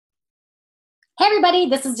Hey everybody,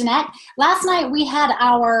 this is Jeanette. Last night we had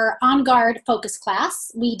our Onguard focus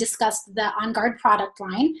class. We discussed the Onguard product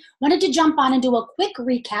line. Wanted to jump on and do a quick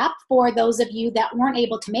recap for those of you that weren't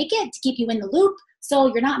able to make it to keep you in the loop so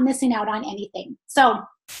you're not missing out on anything. So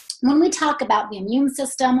when we talk about the immune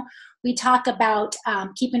system, we talk about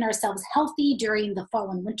keeping ourselves healthy during the fall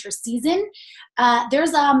and winter season.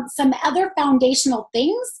 There's some other foundational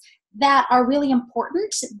things that are really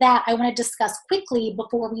important that I want to discuss quickly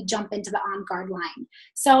before we jump into the Onguard line.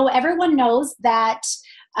 So everyone knows that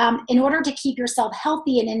in order to keep yourself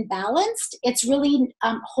healthy and in balanced, it's really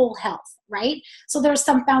whole health, right? So there's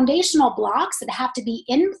some foundational blocks that have to be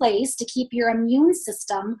in place to keep your immune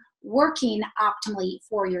system working optimally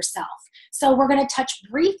for yourself. So we're going to touch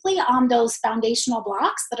briefly on those foundational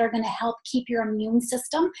blocks that are going to help keep your immune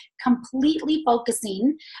system completely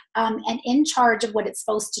focusing and in charge of what it's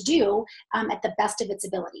supposed to do at the best of its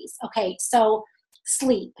abilities. Okay, so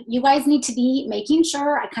sleep. You guys need to be making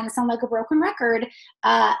sure, I kind of sound like a broken record,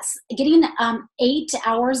 getting 8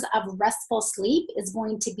 hours of restful sleep is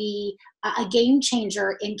going to be a game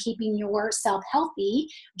changer in keeping yourself healthy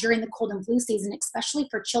during the cold and flu season, especially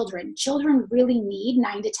for children. Children really need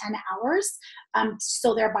 9 to 10 hours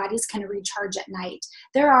so their bodies can recharge at night.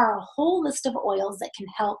 There are a whole list of oils that can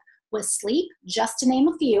help with sleep, just to name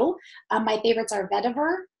a few. My favorites are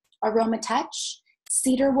vetiver, aroma touch,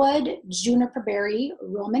 cedarwood, juniper berry,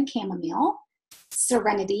 Roman chamomile,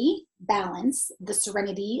 serenity, balance, the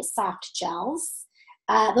serenity soft gels.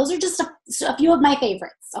 Those are just a few of my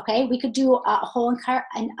favorites. Okay, we could do a whole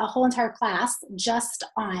entire class just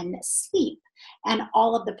on sleep and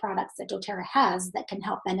all of the products that doTERRA has that can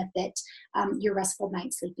help benefit your restful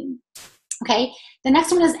night sleeping. Okay, the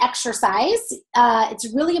next one is exercise.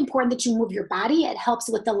 It's really important that you move your body. It helps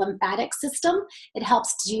with the lymphatic system. It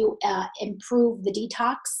helps to improve the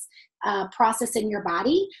detox process in your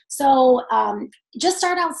body. So just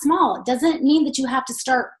start out small. It doesn't mean that you have to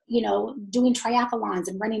start, doing triathlons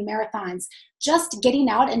and running marathons. Just getting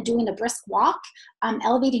out and doing a brisk walk,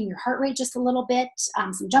 elevating your heart rate just a little bit,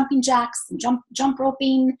 some jumping jacks, some jump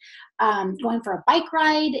roping, going for a bike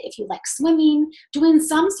ride, if you like swimming, doing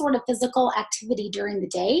some sort of physical activity during the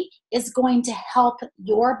day is going to help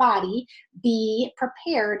your body be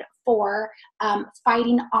prepared for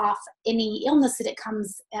fighting off any illness that it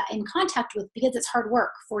comes in contact with, because it's hard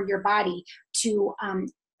work for your body to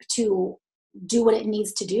do what it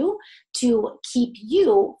needs to do to keep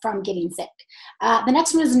you from getting sick. The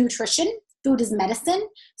next one is nutrition. Food is medicine.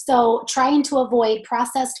 So trying to avoid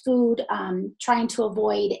processed food, trying to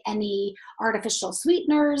avoid any artificial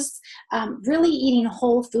sweeteners, really eating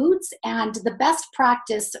whole foods. And the best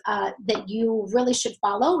practice that you really should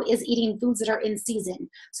follow is eating foods that are in season.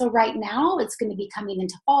 So right now it's going to be coming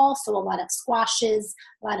into fall. So a lot of squashes,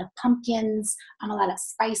 a lot of pumpkins, a lot of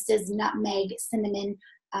spices, nutmeg, cinnamon,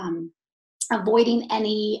 avoiding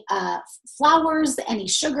any flours, any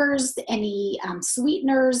sugars, any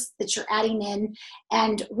sweeteners that you're adding in,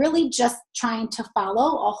 and really just trying to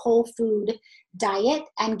follow a whole food diet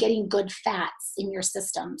and getting good fats in your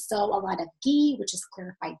system. So a lot of ghee, which is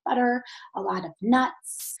clarified butter, a lot of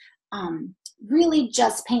nuts, really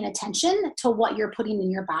just paying attention to what you're putting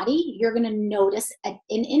in your body. You're going to notice an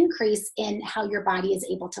increase in how your body is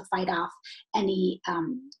able to fight off any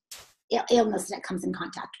illness that it comes in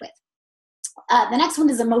contact with. The next one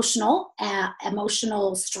is emotional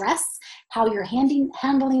stress, how you're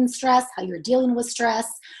handling stress, how you're dealing with stress.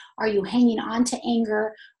 Are you hanging on to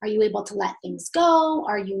anger? Are you able to let things go?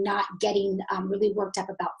 Are you not getting really worked up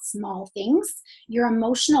about small things? Your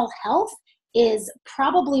emotional health is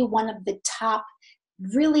probably one of the top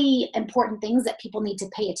really important things that people need to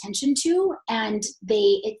pay attention to, and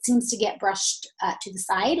it seems to get brushed to the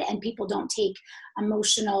side, and people don't take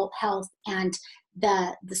emotional health and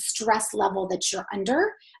the stress level that you're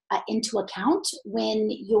under into account when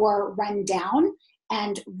you're run down,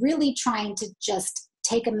 and really trying to just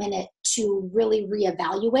take a minute to really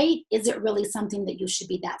reevaluate, is it really something that you should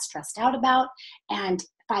be that stressed out about? And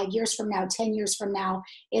 5 years from now, 10 years from now,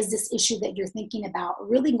 is this issue that you're thinking about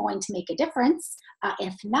really going to make a difference?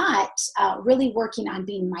 If not, really working on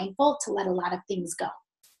being mindful to let a lot of things go.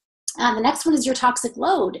 The next one is your toxic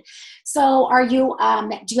load. So do you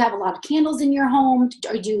have a lot of candles in your home?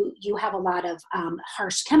 Or do you have a lot of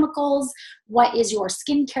harsh chemicals? What is your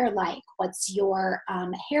skincare like? What's your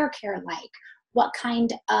hair care like? What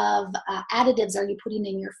kind of additives are you putting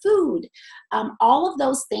in your food? All of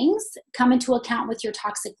those things come into account with your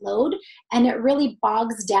toxic load, and it really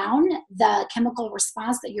bogs down the chemical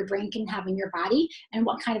response that your brain can have in your body and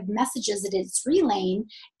what kind of messages it is relaying.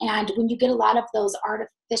 And when you get a lot of those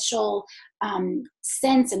artificial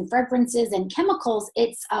scents and fragrances and chemicals,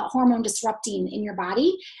 it's hormone disrupting in your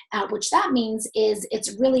body, which that means is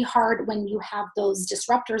it's really hard when you have those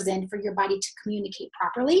disruptors in for your body to communicate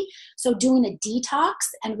properly. So doing a detox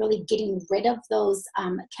and really getting rid of those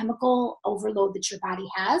chemical overload that your body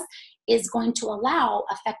has is going to allow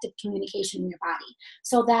effective communication in your body.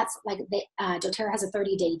 So that's like doTERRA has a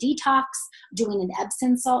 30-day detox, doing an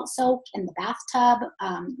Epsom salt soak in the bathtub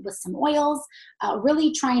with some oils,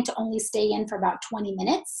 really trying to only stay in for about 20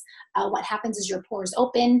 minutes. What happens is your pores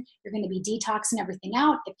open, you're going to be detoxing everything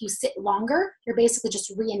out. If you sit longer, you're basically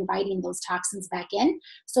just re-inviting those toxins back in.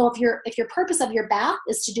 So if your purpose of your bath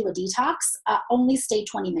is to do a detox, only stay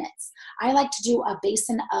 20 minutes. I like to do a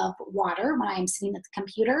basin of water when I'm sitting at the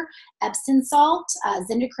computer. Epsom salt,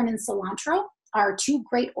 zindecrine, and cilantro are two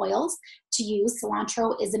great oils to use.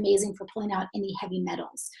 Cilantro is amazing for pulling out any heavy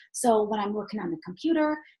metals. So when I'm working on the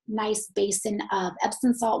computer, nice basin of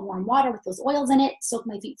Epsom salt, warm water with those oils in it, soak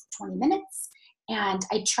my feet for 20 minutes. And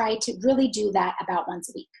I try to really do that about once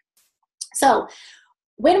a week. So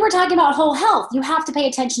when we're talking about whole health, you have to pay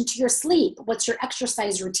attention to your sleep. What's your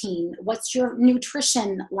exercise routine? What's your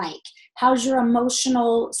nutrition like? How's your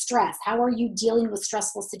emotional stress? How are you dealing with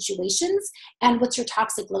stressful situations? And what's your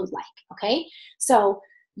toxic load like? Okay, so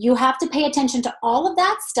you have to pay attention to all of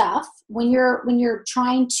that stuff when you're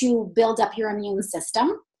trying to build up your immune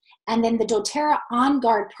system. And then the doTERRA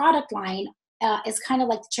Onguard product line is kind of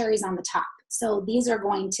like the cherries on the top. So these are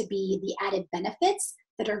going to be the added benefits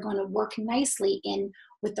that are going to work nicely in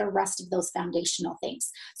with the rest of those foundational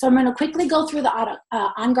things. So I'm going to quickly go through the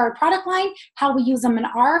Onguard product line, how we use them in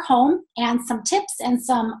our home, and some tips and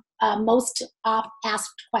some most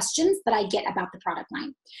asked questions that I get about the product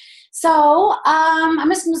line. So I'm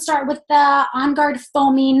just going to start with the Onguard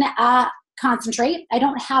foaming concentrate. I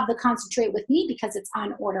don't have the concentrate with me because it's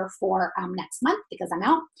on order for next month because I'm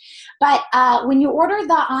out. But when you order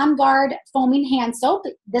the Onguard foaming hand soap,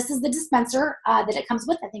 this is the dispenser that it comes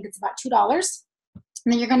with. I think it's about $2.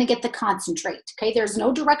 And then you're going to get the concentrate. Okay, there's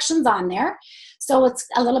no directions on there. So it's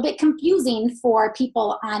a little bit confusing for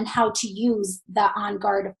people on how to use the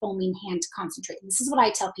Onguard foaming hand concentrate. This is what I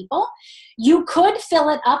tell people. You could fill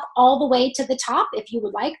it up all the way to the top if you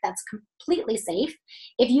would like. That's completely safe.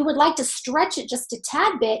 If you would like to stretch it just a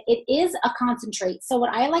tad bit, it is a concentrate. So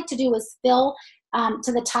what I like to do is fill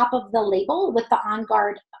to the top of the label with the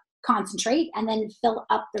Onguard concentrate and then fill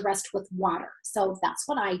up the rest with water. So that's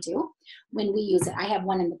what I do when we use it. I have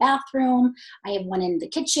one in the bathroom, I have one in the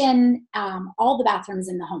kitchen, all the bathrooms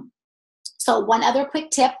in the home. So one other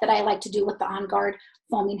quick tip that I like to do with the Onguard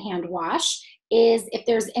foaming hand wash is if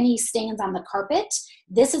there's any stains on the carpet,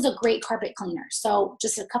 this is a great carpet cleaner. So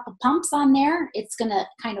just a couple pumps on there, it's gonna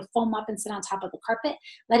kind of foam up and sit on top of the carpet,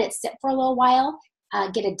 let it sit for a little while,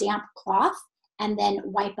 get a damp cloth, and then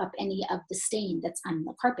wipe up any of the stain that's on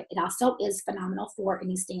the carpet. It also is phenomenal for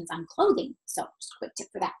any stains on clothing. So just a quick tip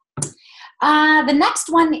for that. The next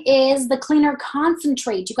one is the cleaner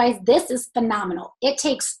concentrate. You guys, this is phenomenal. It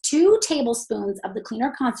takes 2 tablespoons of the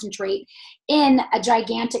cleaner concentrate in a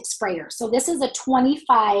gigantic sprayer. So this is a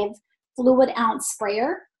 25 fluid ounce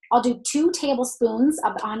sprayer. I'll do 2 tablespoons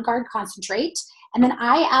of the Onguard concentrate, and then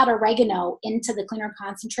I add oregano into the cleaner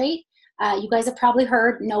concentrate. You guys have probably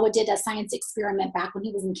heard Noah did a science experiment back when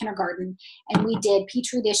he was in kindergarten, and we did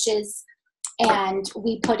Petri dishes, and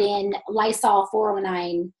we put in Lysol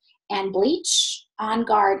 409 and bleach,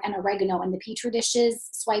 Onguard, and oregano in the Petri dishes,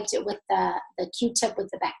 swiped it with the Q-tip with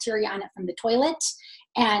the bacteria on it from the toilet,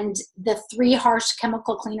 and the 3 harsh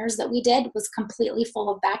chemical cleaners that we did was completely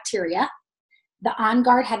full of bacteria. The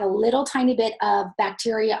Onguard had a little tiny bit of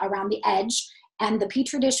bacteria around the edge, and the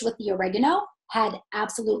Petri dish with the oregano had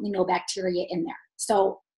absolutely no bacteria in there.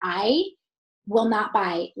 So I will not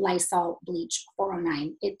buy Lysol bleach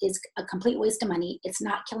 409. It is a complete waste of money. It's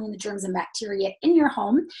not killing the germs and bacteria in your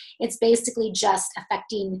home. It's basically just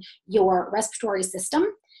affecting your respiratory system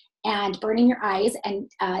and burning your eyes and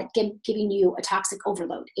giving you a toxic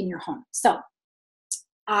overload in your home. So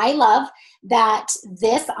I love that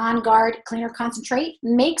this Onguard cleaner concentrate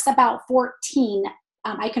makes about 14.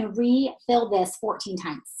 I can refill this 14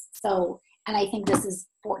 times. So, and I think this is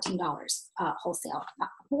 $14 wholesale, not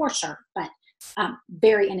for sure, but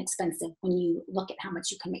very inexpensive when you look at how much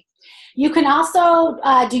you can make. You can also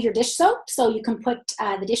do your dish soap. So you can put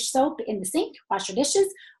the dish soap in the sink, wash your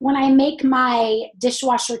dishes. When I make my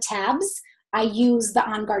dishwasher tabs, I use the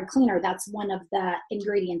Onguard cleaner. That's one of the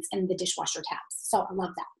ingredients in the dishwasher tabs. So I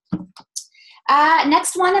love that.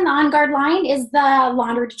 Next one in the Onguard line is the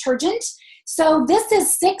laundry detergent. So this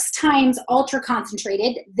is 6 times ultra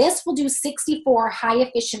concentrated. This will do 64 high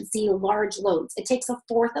efficiency large loads. It takes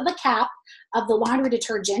 1/4 of a cap of the laundry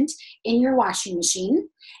detergent in your washing machine.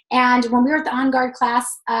 And when we were at the Onguard class,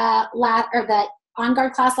 last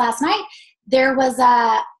night, there was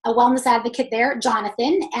a wellness advocate there,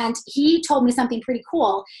 Jonathan, and he told me something pretty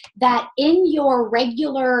cool, that in your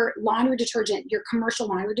regular laundry detergent, your commercial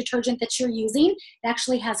laundry detergent that you're using, it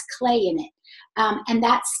actually has clay in it. And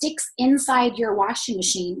that sticks inside your washing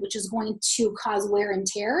machine, which is going to cause wear and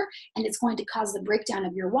tear, and it's going to cause the breakdown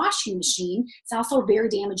of your washing machine. It's also very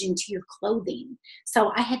damaging to your clothing.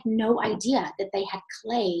 So I had no idea that they had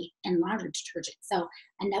clay in laundry detergent. So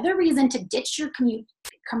another reason to ditch your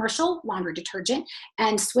commercial laundry detergent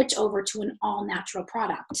and switch over to an all-natural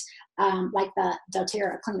product like the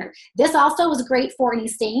doTERRA cleaner. This also is great for any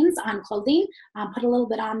stains on clothing. Put a little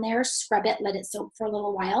bit on there, scrub it, let it soak for a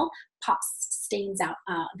little while, pops stains out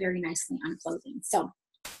very nicely on clothing. So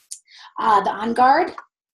the Onguard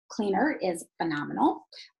cleaner is phenomenal.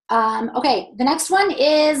 Okay, the next one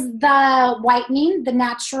is the whitening, the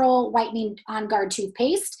natural whitening Onguard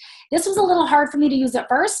toothpaste. This was a little hard for me to use at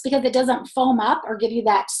first because it doesn't foam up or give you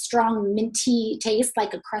that strong minty taste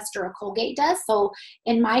like a Crest or a Colgate does. So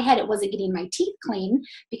in my head, it wasn't getting my teeth clean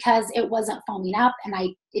because it wasn't foaming up and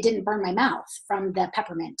it didn't burn my mouth from the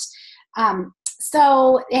peppermint.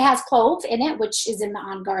 So it has clove in it, which is in the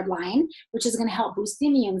Onguard line, which is going to help boost the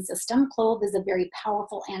immune system. Clove is a very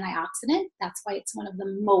powerful antioxidant. That's why it's one of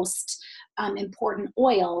the most important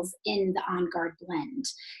oils in the Onguard blend.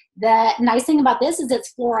 The nice thing about this is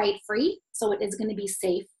it's fluoride free, so it is going to be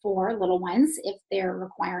safe for little ones if they're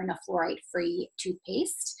requiring a fluoride free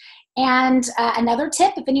toothpaste. And another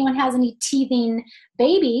tip, if anyone has any teething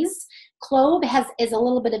babies, clove is a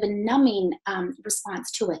little bit of a numbing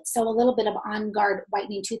response to it. So a little bit of Onguard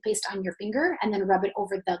whitening toothpaste on your finger and then rub it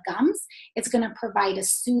over the gums. It's going to provide a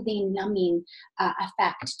soothing, numbing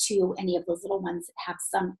effect to any of those little ones that have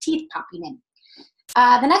some teeth popping in.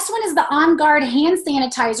 The next one is the Onguard hand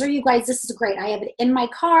sanitizer. You guys, this is great. I have it in my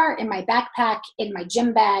car, in my backpack, in my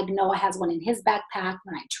gym bag. Noah has one in his backpack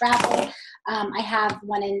when I travel. I have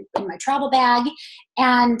one in my travel bag.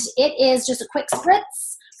 And it is just a quick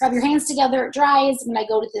spritz. Rub your hands together, it dries. When I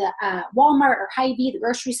go to the Walmart or Hy-Vee, the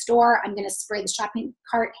grocery store, I'm going to spray the shopping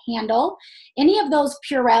cart handle. Any of those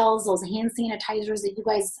Purells, those hand sanitizers that you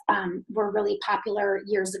guys were really popular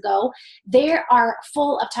years ago, they are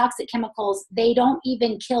full of toxic chemicals. They don't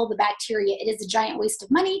even kill the bacteria. It is a giant waste of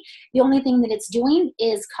money. The only thing that it's doing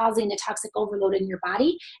is causing a toxic overload in your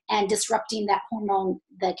body and disrupting that hormone,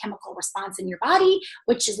 the chemical response in your body,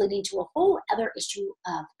 which is leading to a whole other issue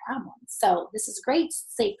of problems. So this is great,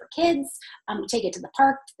 safe for kids. You take it to the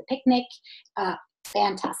park, to the picnic.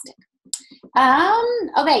 Fantastic.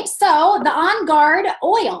 Okay, so the Onguard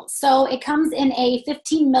oil. So it comes in a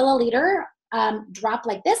 15 milliliter drop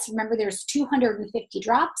like this. Remember, there's 250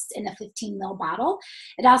 drops in a 15 ml bottle.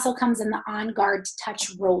 It also comes in the Onguard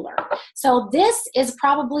Touch Roller. So this is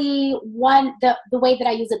probably the way that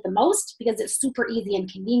I use it the most because it's super easy and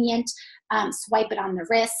convenient. Swipe it on the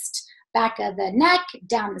wrist, back of the neck,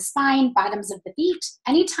 down the spine, bottoms of the feet.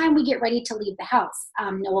 Anytime we get ready to leave the house,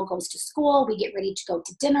 Noah goes to school, we get ready to go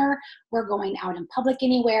to dinner, we're going out in public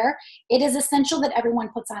anywhere, it is essential that everyone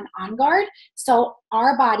puts on Onguard so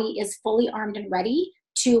our body is fully armed and ready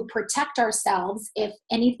to protect ourselves if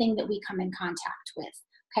anything that we come in contact with.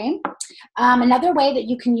 Okay. Another way that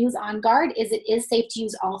you can use Onguard is it is safe to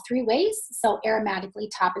use all three ways. So aromatically,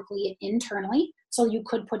 topically, and internally. So you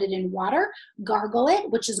could put it in water, gargle it,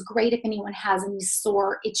 which is great if anyone has any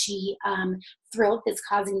sore, itchy throat that's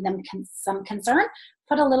causing them some concern.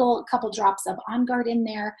 Put a couple drops of Onguard in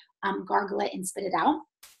there, gargle it and spit it out.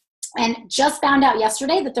 And just found out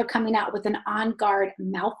yesterday that they're coming out with an Onguard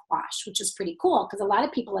mouthwash, which is pretty cool because a lot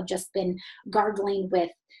of people have just been gargling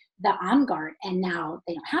with the Onguard, and now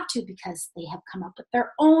they don't have to because they have come up with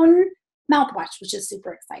their own mouthwash, which is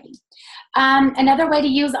super exciting. Another way to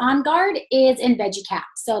use Onguard is in veggie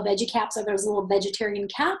caps. So veggie caps are those little vegetarian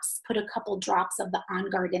caps. Put a couple drops of the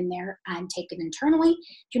Onguard in there and take it internally.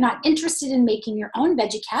 If you're not interested in making your own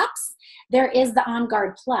veggie caps, there is the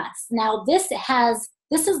Onguard Plus. Now this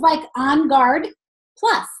is like Onguard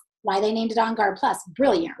Plus. Why they named it Onguard Plus.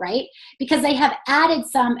 Brilliant, right? Because they have added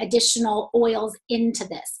some additional oils into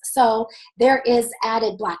this. So there is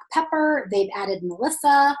added black pepper, they've added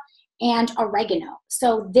melissa, and oregano.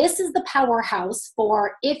 So this is the powerhouse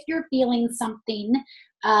for if you're feeling something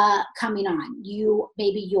coming on.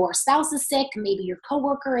 Maybe your spouse is sick, maybe your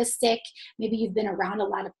coworker is sick, maybe you've been around a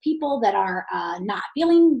lot of people that are not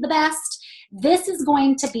feeling the best. This is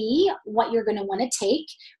going to be what you're going to want to take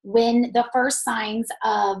when the first signs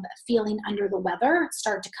of feeling under the weather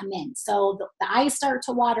start to come in. So the eyes start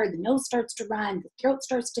to water, the nose starts to run, the throat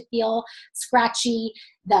starts to feel scratchy,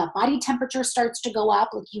 the body temperature starts to go up,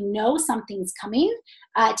 like you know something's coming.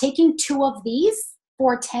 Taking 2 of these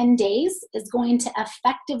for 10 days is going to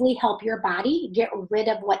effectively help your body get rid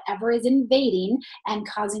of whatever is invading and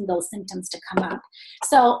causing those symptoms to come up.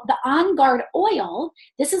 So the Onguard oil,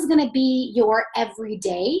 this is going to be your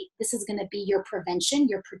everyday. This is going to be your prevention,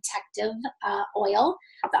 your protective oil.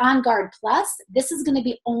 The Onguard Plus, this is going to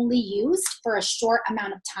be only used for a short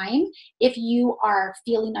amount of time if you are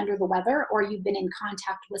feeling under the weather or you've been in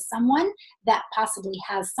contact with someone that possibly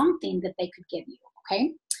has something that they could give you,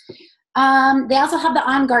 okay? They also have the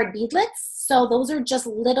Onguard beadlets. So those are just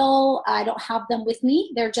little, I don't have them with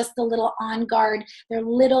me. They're just the little Onguard. They're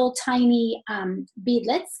little tiny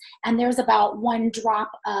beadlets. And there's about 1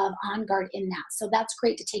 drop of Onguard in that. So that's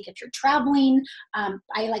great to take if you're traveling.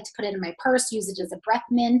 I like to put it in my purse, use it as a breath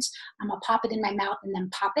mint. I'll pop it in my mouth and then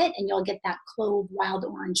pop it. And you'll get that clove, wild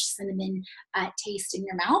orange, cinnamon taste in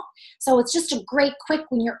your mouth. So it's just a great quick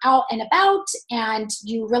when you're out and about and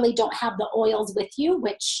you really don't have the oils with you,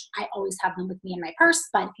 which I always have them with me in my purse,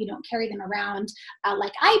 but if you don't carry them around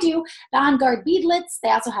like I do, the Onguard beadlets, they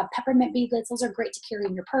also have peppermint beadlets. Those are great to carry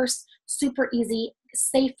in your purse. Super easy,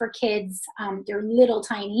 safe for kids. They're little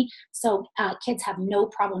tiny, so kids have no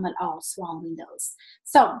problem at all swallowing those.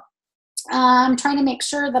 So I'm trying to make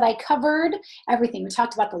sure that I covered everything. We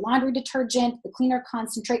talked about the laundry detergent, the cleaner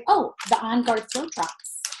concentrate. Oh, the Onguard throat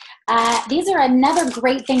drops. These are another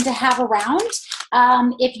great thing to have around.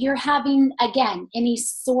 If you're having, again, any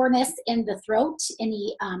soreness in the throat,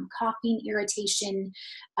 any coughing, irritation,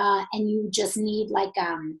 and you just need like,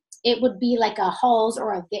 it would be like a Halls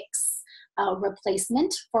or a Vicks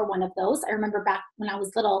replacement for one of those. I remember back when I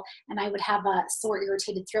was little and I would have a sore,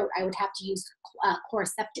 irritated throat, I would have to use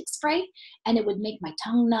chloroseptic spray and it would make my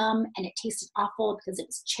tongue numb and it tasted awful because it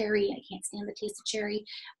was cherry. I can't stand the taste of cherry.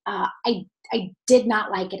 I did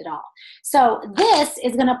not like it at all. So this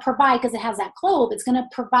is going to provide, because it has that clove, it's going to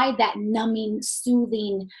provide that numbing,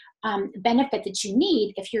 soothing benefit that you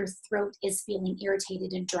need if your throat is feeling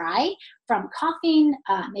irritated and dry from coughing.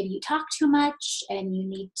 Maybe you talk too much and you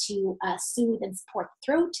need to soothe and support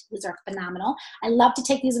the throat. These are phenomenal. I love to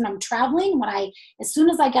take these when I'm traveling. As soon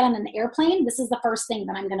as I get on an airplane, this is the first thing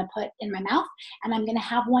that I'm going to put in my mouth, and I'm going to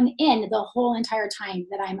have one in the whole entire time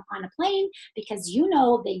that I'm on a plane, because you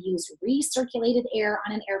know they use recirculated air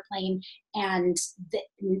on an airplane, and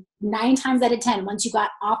 9 times out of 10, once you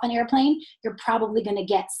got off an airplane, you're probably going to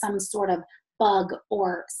get some sort of bug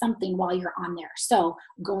or something while you're on there. So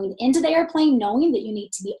going into the airplane, knowing that you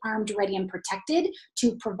need to be armed, ready, and protected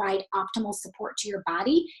to provide optimal support to your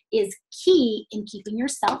body is key in keeping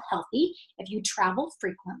yourself healthy. If you travel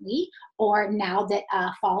frequently, or now that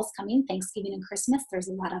fall's coming, Thanksgiving and Christmas, there's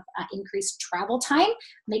a lot of increased travel time.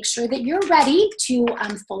 Make sure that you're ready to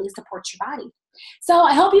fully support your body. So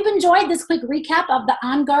I hope you've enjoyed this quick recap of the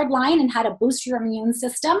Onguard line and how to boost your immune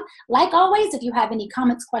system. Like always, if you have any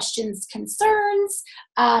comments, questions, concerns,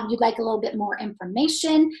 you'd like a little bit more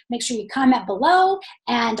information, make sure you comment below.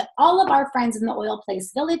 And all of our friends in the Oil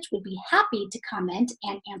Place Village would be happy to comment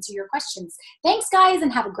and answer your questions. Thanks, guys,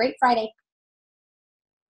 and have a great Friday.